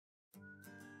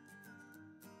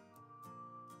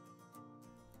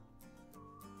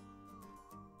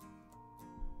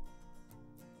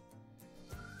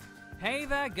Hey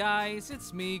there guys,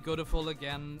 it's me, Godeful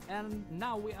again, and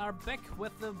now we are back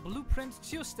with the Blueprint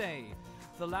Tuesday.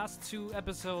 The last two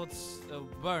episodes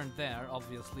weren't there,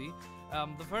 obviously.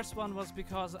 The first one was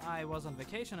because I was on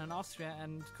vacation in Austria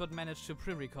and could manage to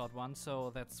pre-record one, so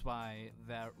that's why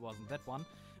there wasn't that one.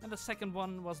 And the second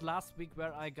one was last week,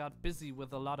 where I got busy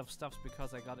with a lot of stuff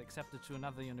because I got accepted to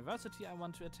another university I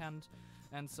want to attend,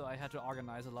 and so I had to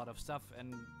organize a lot of stuff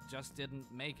and just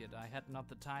didn't make it. I had not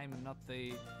the time, not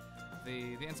the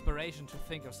inspiration to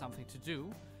think of something to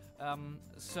do,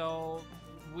 so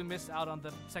we missed out on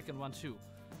the second one too.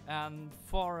 And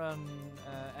for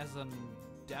as an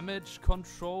damage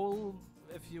control,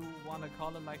 if you want to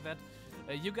call it like that,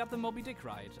 you got the Moby Dick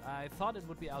ride. I thought it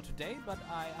would be out today, but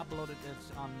I uploaded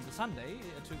it on the Sunday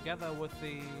together with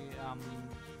the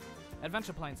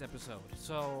Adventureplains episode.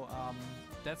 So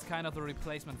that's kind of the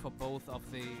replacement for both of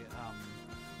the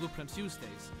Blueprint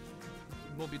Tuesdays.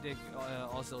 Moby Dick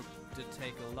also did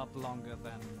take a lot longer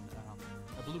than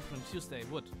a Blueprint Tuesday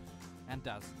would and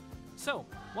does. So,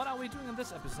 what are we doing in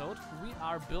this episode? We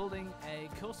are building a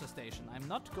coaster station. I'm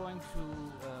not going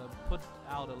to put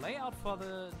out a layout for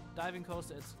the diving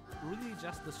coaster. It's really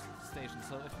just the station.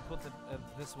 So if you put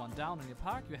this one down in your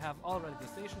park, you have already the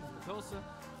station and the coaster,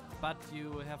 but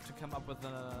you have to come up with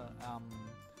a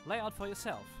layout for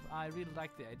yourself. I really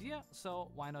like the idea, so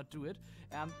why not do it?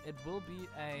 And it will be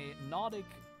a Nordic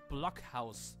block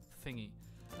house thingy.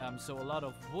 So a lot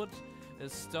of wood, a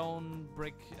stone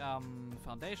brick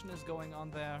foundation is going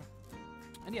on there.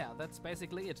 And yeah, that's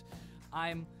basically it.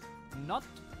 I'm not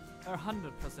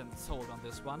 100% sold on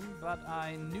this one, but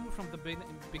I knew from the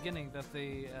beginning that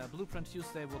the Blueprint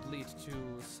Tuesday would lead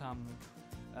to some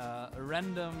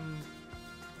random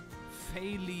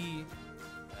faily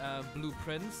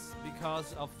blueprints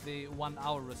because of the 1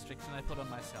 hour restriction I put on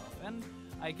myself. And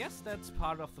I guess that's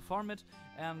part of the format,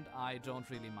 and I don't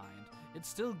really mind. It's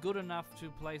still good enough to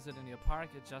place it in your park,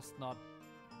 it's just not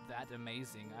that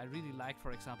amazing. I really like,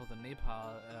 for example, the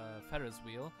Nepal Ferris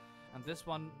wheel, and this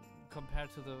one,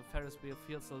 compared to the Ferris wheel,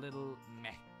 feels a little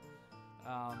meh.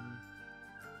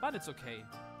 But it's okay.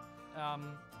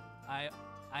 I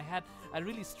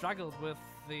really struggled with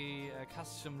the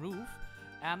custom roof,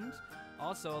 and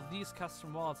also these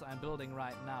custom walls I'm building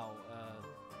right now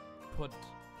put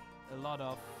a lot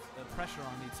of pressure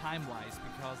on me time-wise,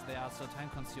 because they are so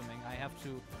time-consuming. I have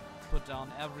to put down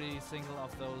every single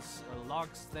of those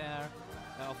logs there,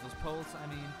 of those poles I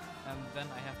mean, and then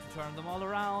I have to turn them all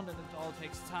around, and it all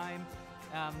takes time.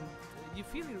 And you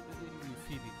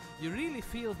really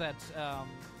feel that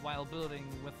while building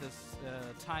with this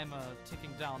timer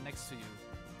ticking down next to you.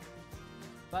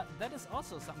 But that is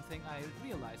also something I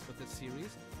realized with this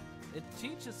series. It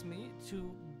teaches me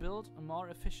to build more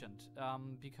efficient.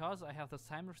 Because I have this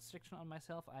time restriction on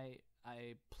myself,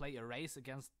 I play a race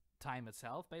against time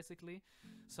itself, basically.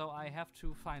 So I have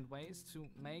to find ways to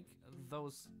make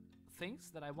those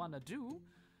things that I want to do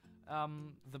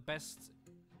the best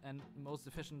and most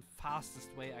efficient, fastest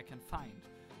way I can find.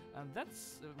 And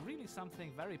that's really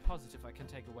something very positive I can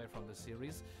take away from this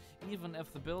series, even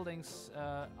if the buildings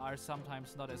are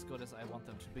sometimes not as good as I want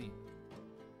them to be.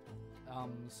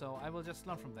 So I will just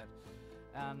learn from that.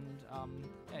 And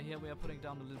yeah, here we are putting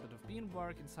down a little bit of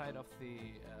beamwork inside of the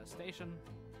station.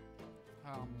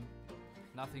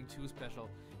 Nothing too special.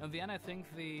 In the end, I think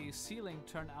the ceiling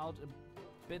turned out a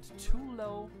bit too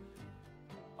low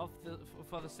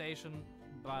for the station,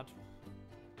 but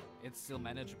it's still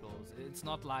manageable. It's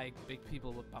not like big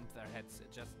people would bump their heads.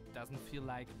 It just doesn't feel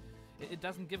like... It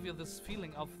doesn't give you this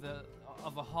feeling of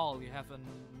a hall you have in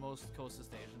most coaster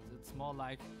stations. It's more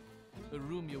like a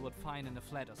room you would find in a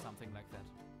flat or something like that.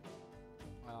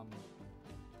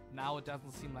 Now it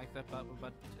doesn't seem like that,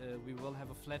 but we will have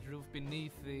a flat roof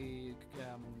beneath the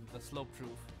sloped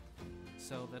roof,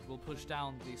 so that will push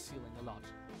down the ceiling a lot.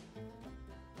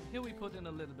 Here we put in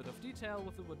a little bit of detail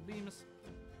with the wood beams,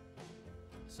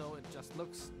 so it just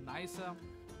looks nicer.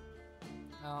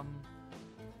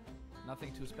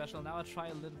 Nothing too special. Now I try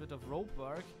a little bit of rope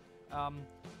work.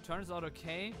 Turns out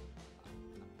okay.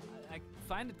 I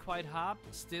find it quite hard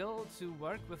still to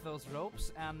work with those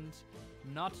ropes and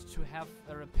not to have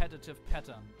a repetitive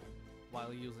pattern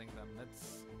while using them.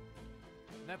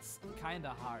 That's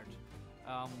kinda hard.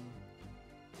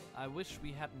 I wish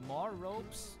we had more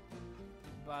ropes,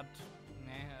 but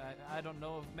I don't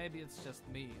know, maybe it's just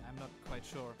me. I'm not quite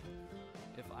sure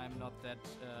if I'm not that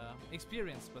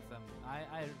experienced with them.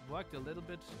 I worked a little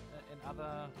bit in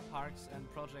other parks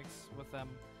and projects with them,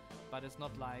 but it's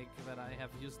not like that I have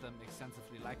used them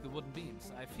extensively, like the wooden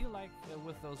beams. I feel like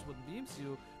with those wooden beams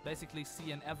you basically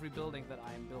see in every building that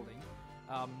I am building.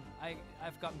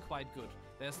 I've gotten quite good.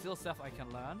 There's still stuff I can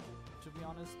learn, to be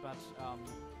honest, but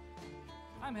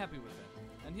I'm happy with it.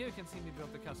 And here you can see me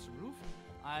build the custom roof.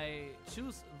 I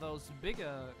choose those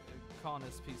bigger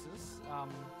cornice pieces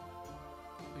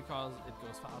because it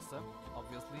goes faster,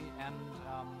 obviously, and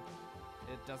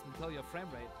it doesn't kill your frame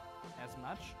rate as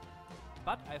much.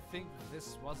 But I think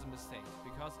this was a mistake,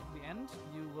 because in the end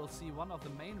you will see one of the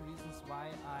main reasons why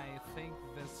I think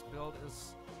this build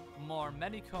is more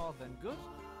many-core than good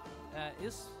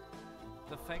is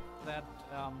the fact that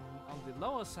on the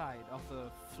lower side of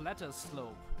the flatter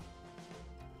slope,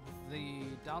 the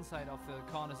downside of the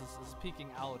cornices is peeking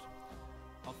out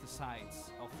of the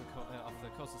sides of the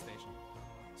coaster station.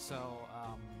 So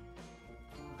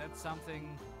that's something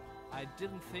I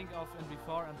didn't think of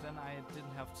before, and then I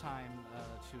didn't have time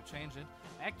to change it.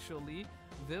 Actually,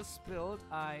 this build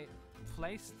I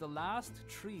placed the last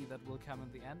tree that will come in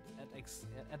the end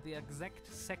at the exact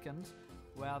second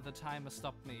where the timer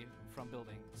stopped me from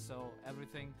building. So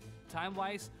everything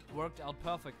time-wise worked out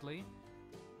perfectly.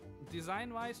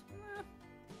 Design-wise,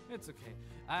 it's okay.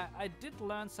 I did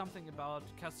learn something about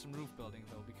custom roof building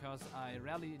though, because I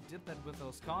rarely did that with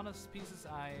those cornice pieces.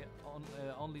 I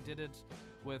only did it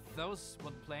with those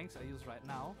wood planks I use right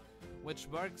now, which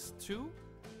works too,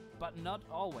 but not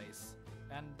always,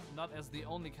 and not as the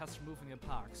only custom roof in your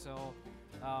park. So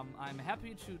I'm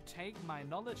happy to take my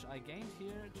knowledge I gained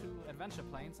here to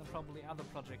Adventureplains and probably other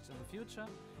projects in the future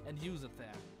and use it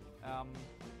there.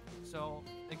 So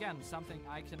again, something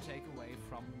I can take away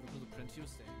from the Blueprint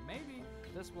Tuesday. Maybe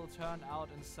this will turn out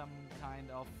in some kind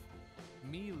of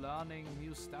me learning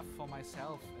new stuff for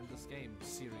myself in this game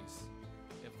series,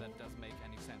 if that does make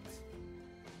any sense.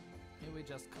 Here we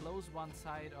just close one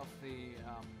side of the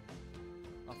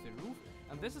roof,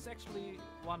 and this is actually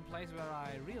one place where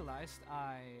I realized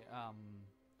I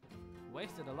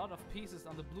wasted a lot of pieces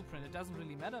on the blueprint. It doesn't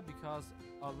really matter because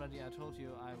already I told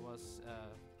you I was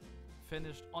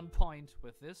finished on point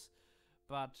with this,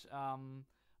 but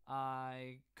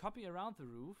I copy around the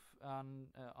roof on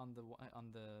the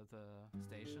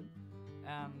station,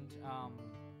 and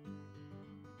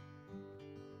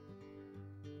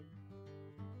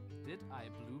did I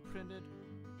blueprint it?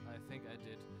 I think I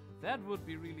did. That would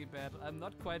be really bad. I'm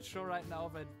not quite sure right now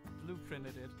if I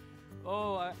blueprinted it.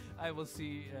 Oh, I will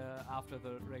see after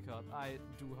the record. I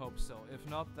do hope so. If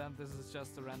not, then this is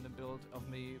just a random build of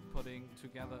me putting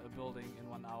together a building in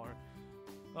 1 hour.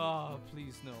 Oh,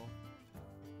 please no.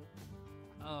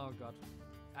 Oh god.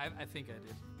 I think I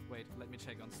did. Wait, let me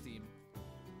check on Steam.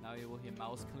 Now you will hear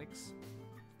mouse clicks,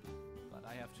 but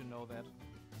I have to know that.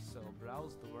 So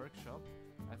browse the workshop.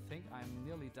 I think I'm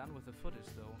nearly done with the footage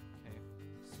though. Okay,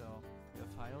 so the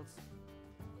files.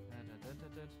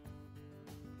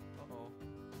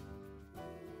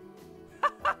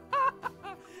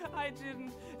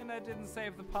 I didn't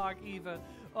save the park either.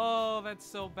 Oh, that's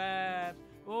so bad.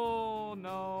 Oh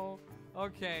no.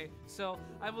 Okay, so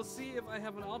I will see if I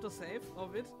have an autosave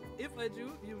of it. If I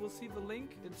do, you will see the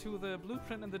link to the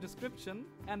blueprint in the description.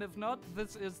 And if not,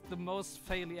 this is the most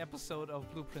faily episode of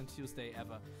Blueprint Tuesday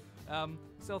ever.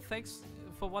 So thanks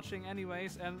for watching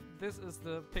anyways, and this is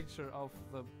the picture of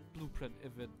the blueprint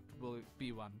if it will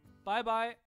be one. Bye bye!